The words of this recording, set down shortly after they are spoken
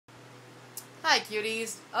Hi,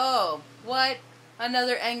 cuties. Oh, what?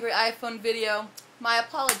 Another angry iPhone video? My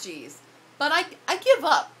apologies. But I give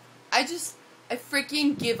up. I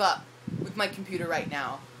freaking give up with my computer right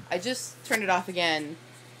now. I just turned it off again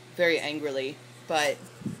very angrily. But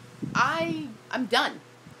I'm done.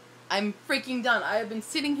 I'm freaking done. I have been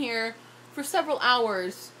sitting here for several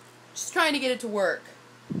hours just trying to get it to work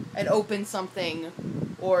and open something,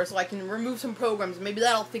 or so I can remove some programs. Maybe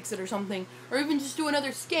that'll fix it or something, or even just do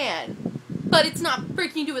another scan. But it's not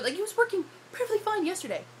freaking doing it. Like, it was working perfectly fine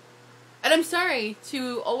yesterday. And I'm sorry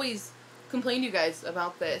to always complain to you guys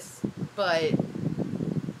about this, but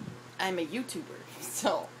I'm a YouTuber,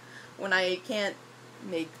 so when I can't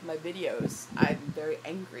make my videos, I'm very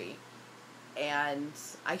angry. And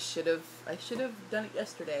I should have done it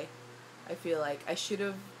yesterday. I feel like I should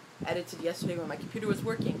have edited yesterday when my computer was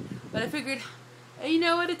working. But I figured, hey, you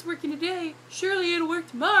know what, it's working today. Surely it'll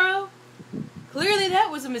work tomorrow. Clearly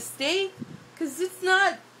that was a mistake, because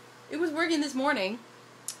it was working this morning.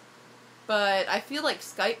 But I feel like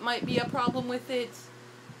Skype might be a problem with it.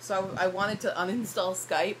 So I wanted to uninstall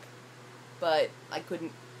Skype, but I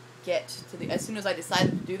couldn't get to as soon as I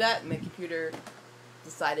decided to do that, my computer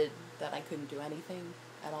decided that I couldn't do anything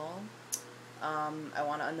at all. I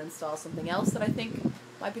want to uninstall something else that I think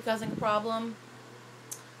might be causing a problem,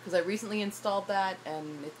 because I recently installed that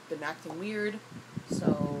and it's been acting weird, so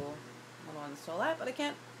I want to uninstall that, but I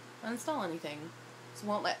can't uninstall anything, so it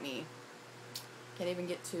won't let me. Can't even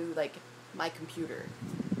get to, like, my computer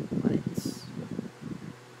on it.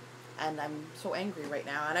 And I'm so angry right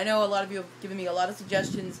now, and I know a lot of you have given me a lot of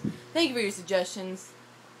suggestions. Thank you for your suggestions.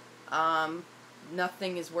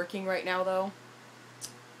 Nothing is working right now, though.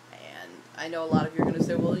 And I know a lot of you are going to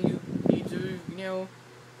say, well, you need to,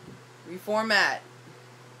 reformat.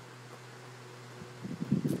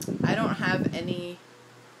 I don't have any,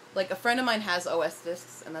 like, a friend of mine has OS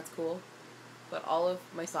disks, and that's cool. But all of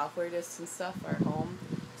my software disks and stuff are at home.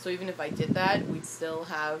 So even if I did that, we'd still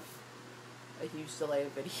have a huge delay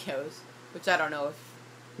of videos. Which I don't know if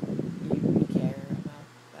you care about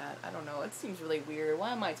that. I don't know. It seems really weird.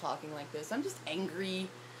 Why am I talking like this? I'm just angry.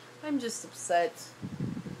 I'm just upset.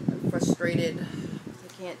 I'm frustrated.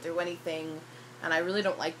 I can't do anything. And I really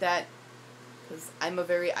don't like that. Because I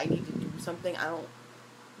need to do something. I don't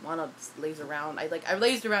want to just laze around. I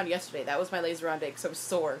lazed around yesterday. That was my laze around day because I was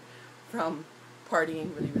sore from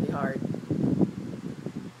partying really, really hard.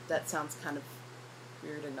 That sounds kind of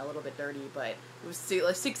weird and a little bit dirty, but it was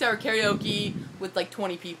like 6-hour karaoke with like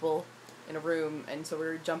 20 people in a room, and so we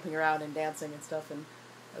were jumping around and dancing and stuff, and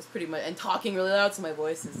I was pretty much, and talking really loud, so my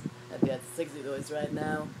voice is at the 60 voice right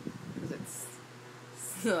now, because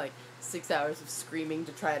it's like 6 hours of screaming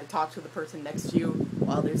to try to talk to the person next to you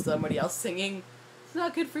while there's somebody else singing. It's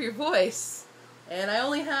not good for your voice. And I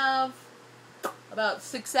only have about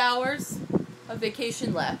 6 hours of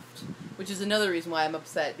vacation left, which is another reason why I'm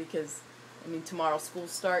upset, because tomorrow school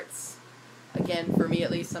starts. Again, for me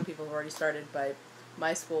at least. Some people have already started, but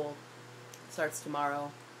my school starts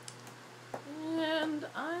tomorrow. And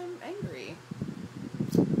I'm angry.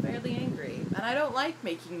 Fairly angry. And I don't like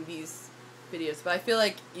making these videos, but I feel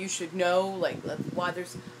like you should know, like, why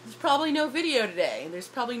there's probably no video today. There's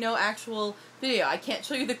probably no actual video. I can't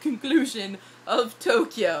show you the conclusion of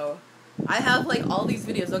Tokyo. I have, like, all these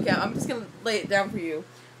videos. Okay, I'm just gonna lay it down for you.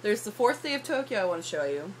 There's the 4th day of Tokyo I want to show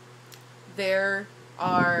you. There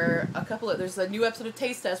are there's a new episode of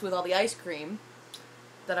Taste Test with all the ice cream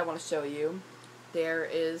that I want to show you. There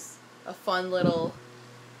is a fun little,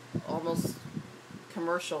 almost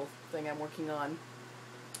commercial thing I'm working on,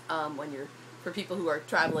 for people who are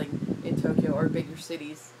traveling in Tokyo or bigger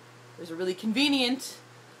cities. There's a really convenient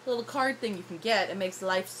little card thing you can get. It makes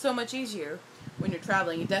life so much easier when you're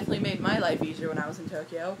traveling. It definitely made my life easier when I was in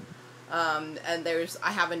Tokyo. And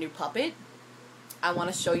I have a new puppet. I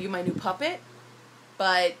want to show you my new puppet,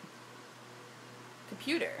 but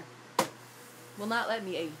computer will not let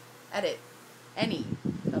me edit any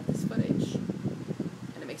of this footage,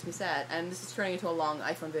 and it makes me sad. And this is turning into a long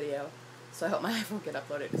iPhone video, so I hope my iPhone can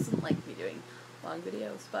upload it. It doesn't like me doing long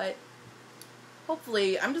videos, but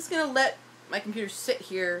hopefully I'm just going to let my computer sit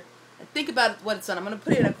here and think about what it's done. I'm going to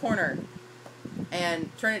put it in a corner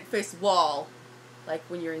and turn it to face the wall, like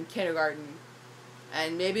when you're in kindergarten.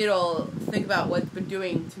 And maybe it'll think about what it's been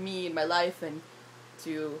doing to me in my life and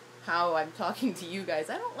to how I'm talking to you guys.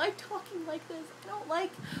 I don't like talking like this. I don't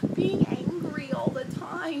like being angry all the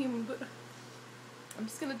time. But I'm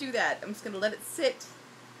just going to do that. I'm just going to let it sit.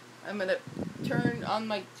 I'm going to turn on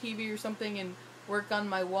my TV or something and work on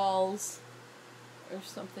my walls or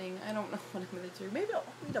something. I don't know what I'm going to do. Maybe I'll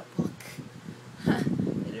read a book.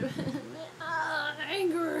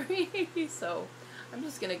 Angry. So I'm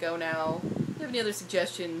just going to go now. you have any other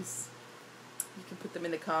suggestions, you can put them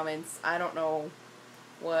in the comments. I don't know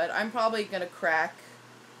what. I'm probably going to crack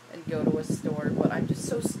and go to a store, but I'm just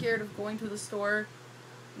so scared of going to the store.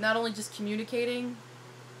 Not only just communicating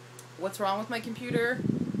what's wrong with my computer,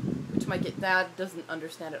 which my dad doesn't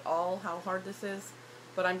understand at all how hard this is,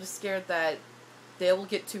 but I'm just scared that they will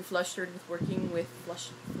get too flustered with working with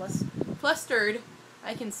flustered.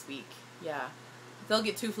 I can speak. Yeah, they'll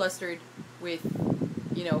get too flustered with,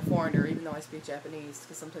 you know, foreigner, even though I speak Japanese,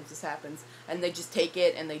 because sometimes this happens, and they just take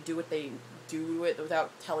it and they do what they do it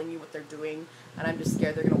without telling you what they're doing, and I'm just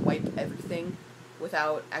scared they're gonna wipe everything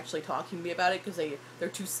without actually talking to me about it because they're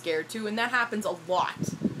too scared to, and that happens a lot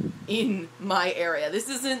in my area. This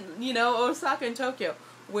isn't, you know, Osaka and Tokyo,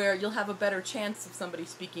 where you'll have a better chance of somebody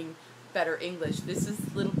speaking better English. This is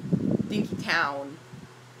a little dinky town,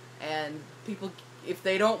 and people, if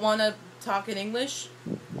they don't want to talk in English,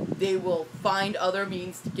 they will find other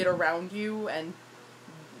means to get around you and,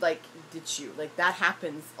 like, ditch you. Like, that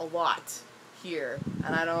happens a lot here,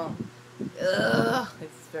 and I don't,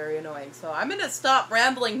 it's very annoying. So I'm gonna stop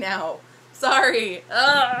rambling now. Sorry.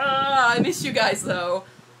 I miss you guys, though.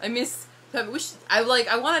 I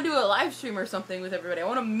want to do a live stream or something with everybody. I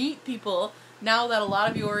want to meet people now that a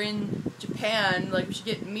lot of you are in Japan. Like, we should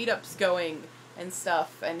get meetups going and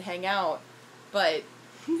stuff and hang out. But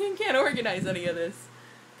I can't organize any of this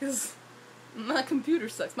because my computer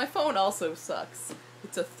sucks. My phone also sucks.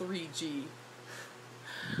 It's a 3G.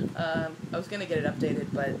 I was going to get it updated,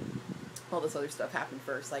 but all this other stuff happened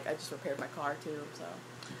first. Like, I just repaired my car, too, so.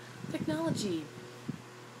 Technology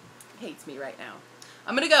hates me right now.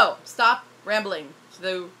 I'm gonna go. Stop rambling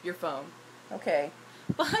through your phone. Okay.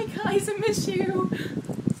 Bye, guys. I miss you.